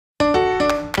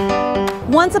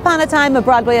Once upon a time, a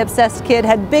Broadway-obsessed kid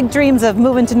had big dreams of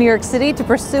moving to New York City to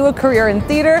pursue a career in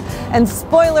theater, and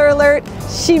spoiler alert,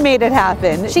 she made it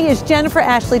happen. She is Jennifer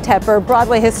Ashley Tepper,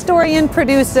 Broadway historian,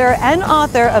 producer, and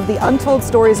author of the Untold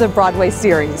Stories of Broadway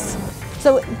series.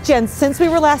 So, Jen, since we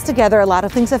were last together, a lot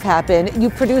of things have happened. You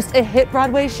produced a hit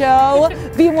Broadway show,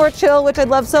 Be More Chill, which I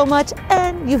love so much,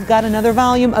 and you've got another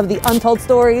volume of the Untold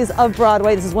Stories of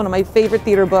Broadway. This is one of my favorite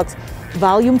theater books,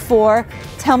 Volume 4.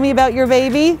 Tell me about your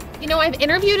baby. You know, I've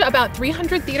interviewed about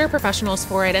 300 theater professionals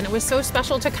for it, and it was so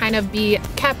special to kind of be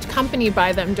kept company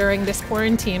by them during this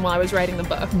quarantine while I was writing the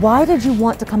book. Why did you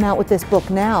want to come out with this book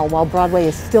now while Broadway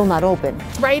is still not open?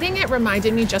 Writing it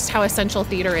reminded me just how essential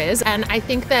theater is, and I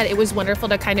think that it was wonderful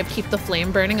to kind of keep the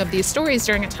flame burning of these stories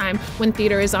during a time when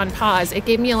theater is on pause. It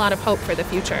gave me a lot of hope for the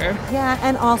future. Yeah,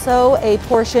 and also a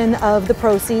portion of the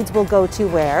proceeds will go to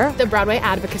where? The Broadway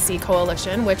Advocacy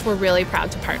Coalition, which we're really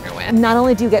proud to partner with. Not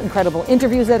only do you get incredible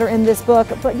interviews that are in this book,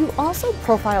 but you also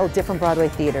profile different Broadway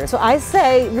theater. So I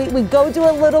say we go do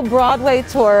a little Broadway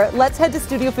tour. Let's head to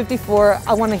Studio 54.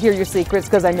 I want to hear your secrets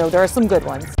because I know there are some good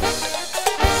ones.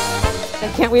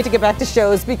 I can't wait to get back to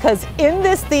shows because in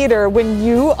this theater, when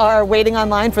you are waiting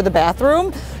online for the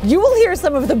bathroom, you will hear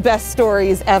some of the best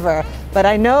stories ever. But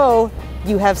I know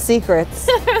you have secrets,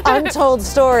 untold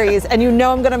stories, and you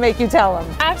know I'm going to make you tell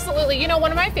them. Absolutely. You know,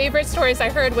 one of my favorite stories I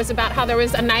heard was about how there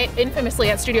was a night infamously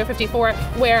at Studio 54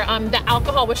 where the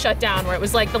alcohol was shut down, where it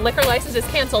was like the liquor license is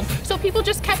canceled. So people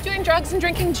just kept doing drugs and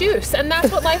drinking juice. And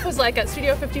that's what life was like at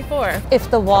Studio 54.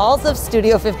 If the walls of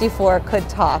Studio 54 could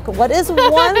talk, what is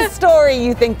one story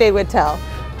you think they would tell?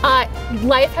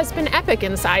 Life has been epic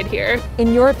inside here.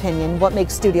 In your opinion, what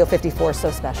makes Studio 54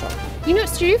 so special? You know,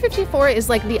 Studio 54 is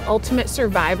like the ultimate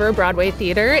survivor Broadway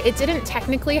theater. It didn't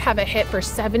technically have a hit for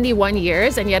 71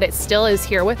 years, and yet it still is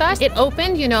here with us. It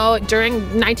opened, you know, during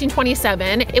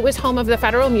 1927. It was home of the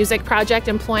Federal Music Project,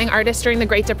 employing artists during the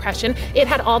Great Depression. It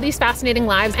had all these fascinating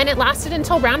lives, and it lasted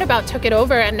until Roundabout took it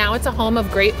over, and now it's a home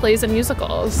of great plays and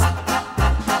musicals.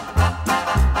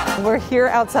 We're here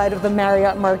outside of the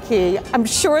Marriott Marquis. I'm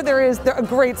sure there's a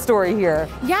great story here.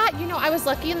 Yeah, you know, I was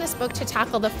lucky in this book to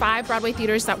tackle the 5 Broadway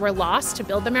theaters that were lost to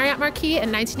build the Marriott Marquis.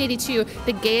 In 1982,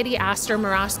 the Gaiety, Astor,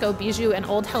 Morosco, Bijou, and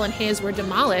Old Helen Hayes were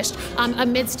demolished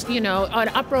amidst, you know, an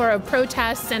uproar of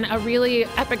protests and a really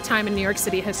epic time in New York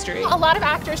City history. A lot of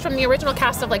actors from the original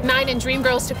cast of like Nine and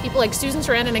Dreamgirls to people like Susan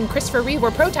Sarandon and Christopher Reeve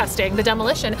were protesting the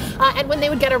demolition. And when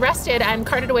they would get arrested and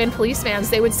carted away in police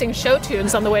vans, they would sing show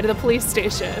tunes on the way to the police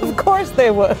station. Of course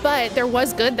they would. But there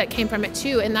was good that came from it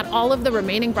too, in that all of the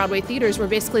remaining Broadway theaters were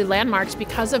basically landmarks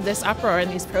because of this uproar and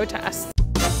these protests.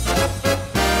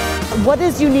 What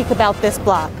is unique about this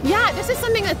block? Yeah, this is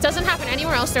something that doesn't happen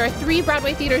anywhere else. There are 3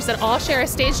 Broadway theaters that all share a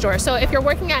stage door. So if you're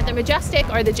working at the Majestic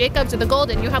or the Jacobs or the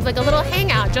Golden, you have like a little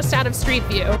hangout just out of Street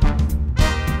View.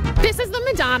 This is the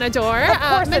Madonna door. Of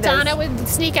course Madonna would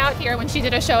sneak out here when she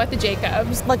did a show at the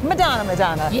Jacobs. Like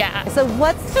Madonna. Yeah. So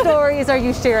what stories are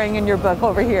you sharing in your book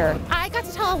over here? I got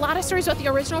to tell a lot of stories about the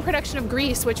original production of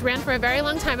Grease, which ran for a very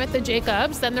long time at the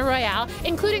Jacobs, then the Royale,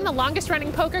 including the longest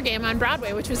running poker game on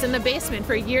Broadway, which was in the basement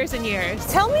for years and years.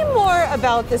 Tell me more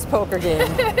about this poker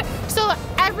game. So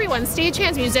everyone,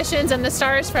 stagehands, musicians, and the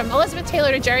stars from Elizabeth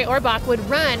Taylor to Jerry Orbach would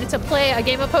run to play a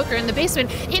game of poker in the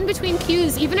basement in between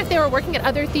cues, even if they were working at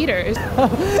other theaters.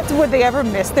 Would they ever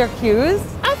miss their cues?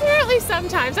 Apparently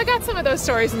sometimes. I got some of those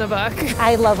stories in the book.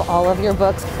 I love all of your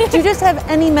books. Do you just have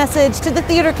any message to the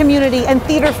theater community and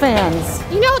theater fans?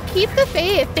 You know, keep the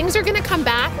faith. Things are going to come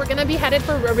back. We're going to be headed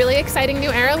for a really exciting new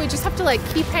era. We just have to like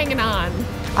keep hanging on.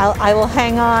 I will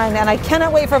hang on, and I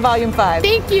cannot wait for Volume 5.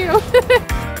 Thank you.